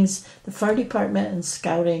 things. The fire department and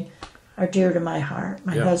scouting are dear to my heart.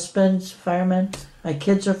 My Yep. husband's fireman. My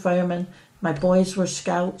kids are firemen. My boys were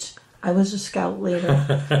scouts. I was a scout leader.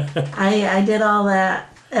 I did all that.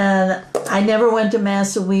 And I never went to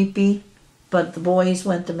Massaweepy, but the boys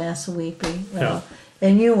went to Massaweepy. Yeah.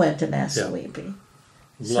 And you went to Massaweepy.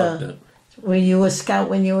 Loved it. Were you a scout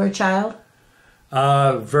when you were a child?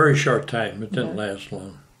 Very short time. It didn't last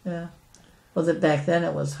long. Yeah. Well, back then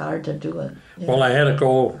it was hard to do it. Yeah. Well, I had to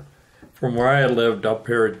go from where I lived up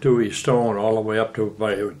here at Dewey Stone all the way up to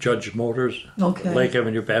by Judge Motors, Okay. Lake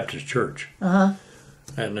Avenue Baptist Church. Uh-huh.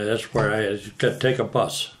 And that's where I had to take a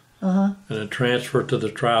bus Uh-huh. and then transfer to the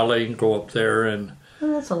trolley and go up there. And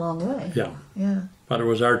Well, that's a long way. yeah, Yeah. but it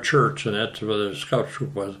was our church, and that's where the scout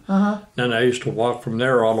troop was. Uh-huh. Then I used to walk from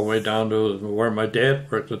there all the way down to where my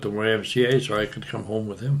dad worked at the YMCA, so I could come home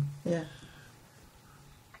with him. Yeah.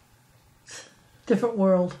 Different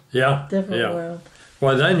world. Yeah, Different yeah. world.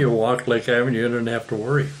 Well, then you walk Lake Avenue, you didn't have to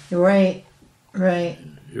worry. Right. Right.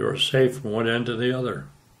 You were safe from one end to the other.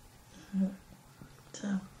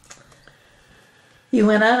 So. You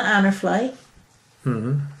went on honor flight.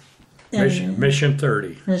 Mm-hmm. And Mission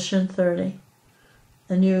 30. Mission 30.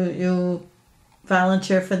 And you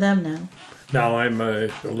volunteer for them now. Now I'm a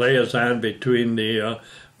liaison between the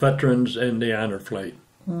veterans and the honor flight.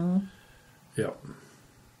 Mm-hmm. Yep.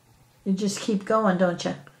 You just keep going, don't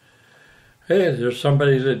you? Hey, if there's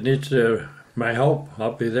somebody that needs my help,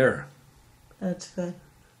 I'll be there. That's good.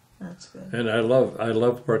 That's good. And I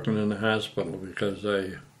love working in the hospital because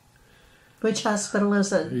Which hospital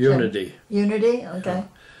is it? Jim? Unity. Unity? Okay.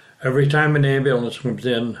 Every time an ambulance comes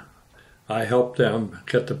in, I help them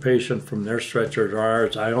get the patient from their stretcher to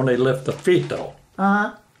ours. I only lift the feet though.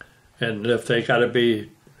 Uh-huh. And if they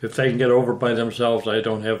can get over by themselves,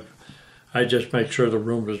 I just make sure the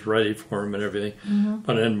room is ready for them and everything. Mm-hmm.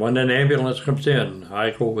 But then when an ambulance comes in,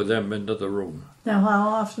 I go with them into the room. Now, how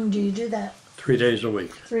often do you do that? 3 days a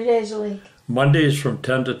week. 3 days a week. Mondays from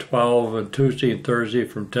 10 to 12 and Tuesday and Thursday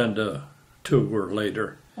from 10 to 2 or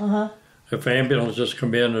later. Uh-huh. If ambulances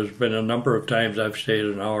come in, there's been a number of times I've stayed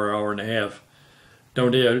an hour, hour and a half.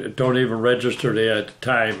 Don't even register there at the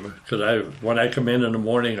time, because when I come in the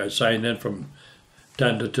morning, I sign in from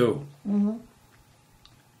 10 to 2. Mm-hmm.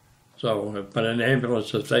 So, but an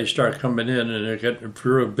ambulance, if they start coming in and they're getting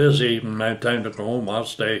real busy and I have time to go home, I'll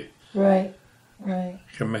stay. Right, right.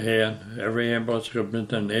 Give them a hand. Every ambulance comes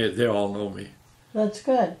in, they all know me. That's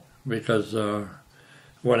good. Because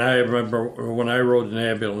when I rode an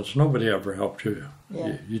ambulance, nobody ever helped you.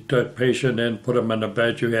 Yeah. You took a patient in, put them in a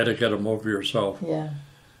bed, you had to get them over yourself. Yeah,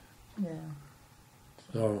 yeah.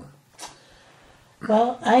 So,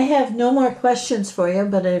 Well, I have no more questions for you,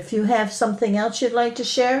 but if you have something else you'd like to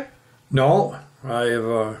share? no,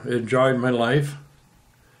 I've enjoyed my life.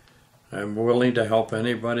 I'm willing to help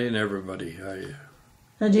anybody and everybody.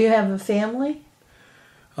 Now, do you have a family?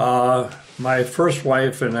 My first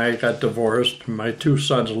wife and I got divorced. My 2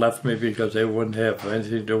 sons left me because they wouldn't have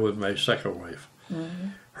anything to do with my second wife. Mm-hmm.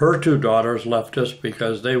 Her 2 daughters left us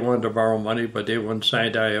because they wanted to borrow money, but they wouldn't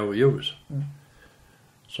sign IOUs. Mm.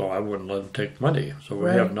 So I wouldn't let them take money. So we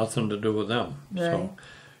Right. have nothing to do with them. Right. So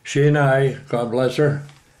she and I, God bless her,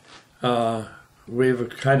 we've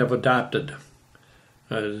kind of adopted.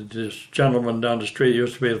 This gentleman down the street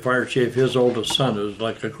used to be the fire chief. His oldest son is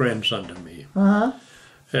like a grandson to me. Uh-huh.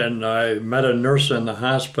 And I met a nurse in the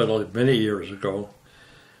hospital many years ago.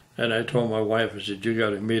 And I told my wife, I said, you got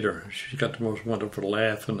to meet her. She's got the most wonderful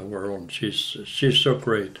laugh in the world. And she's so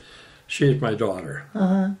great. She's my daughter.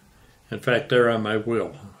 Uh-huh. In fact, they're on my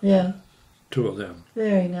will. Yeah. 2 of them.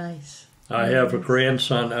 Very nice. I have a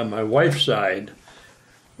grandson on my wife's side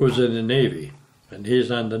who's in the Navy. And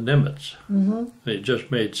he's on the Nimitz. Mm-hmm. He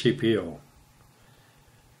just made CPO.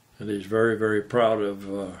 And he's very, very proud of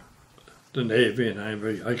the Navy, and I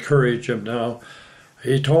encourage him now.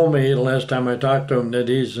 He told me the last time I talked to him that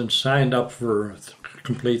he's signed up for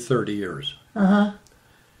complete 30 years. Uh-huh.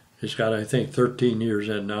 He's got, I think, 13 years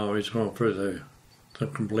in now. He's going for the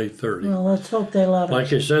complete 30. Well, let's hope they let him. Like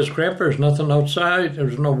he says, Grandpa, there's nothing outside.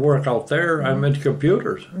 There's no work out there. I'm into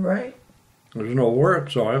computers. Right. There's no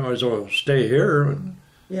work, so I might as well stay here and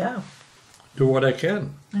Yeah. do what I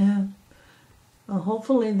can. Yeah. Well,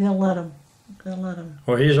 hopefully they'll let him. They'll let him.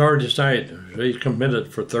 Well, he's already signed. He's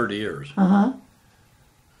committed for 30 years. Uh-huh.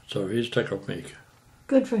 So he's tickled me.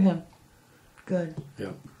 Good for him. Good.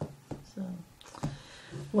 Yep. So,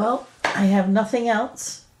 well, I have nothing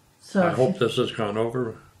else. So I hope this has gone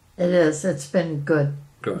over. it is. It's been good.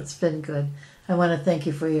 Good. It's been good. I want to thank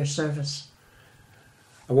you for your service.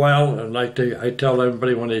 Well, I tell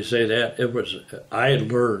everybody when they say that, I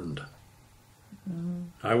learned. Mm-hmm.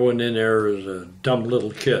 I went in there as a dumb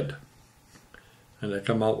little kid, and I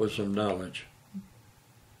come out with some knowledge.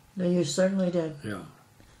 No, you certainly did. Yeah.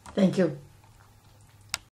 Thank you.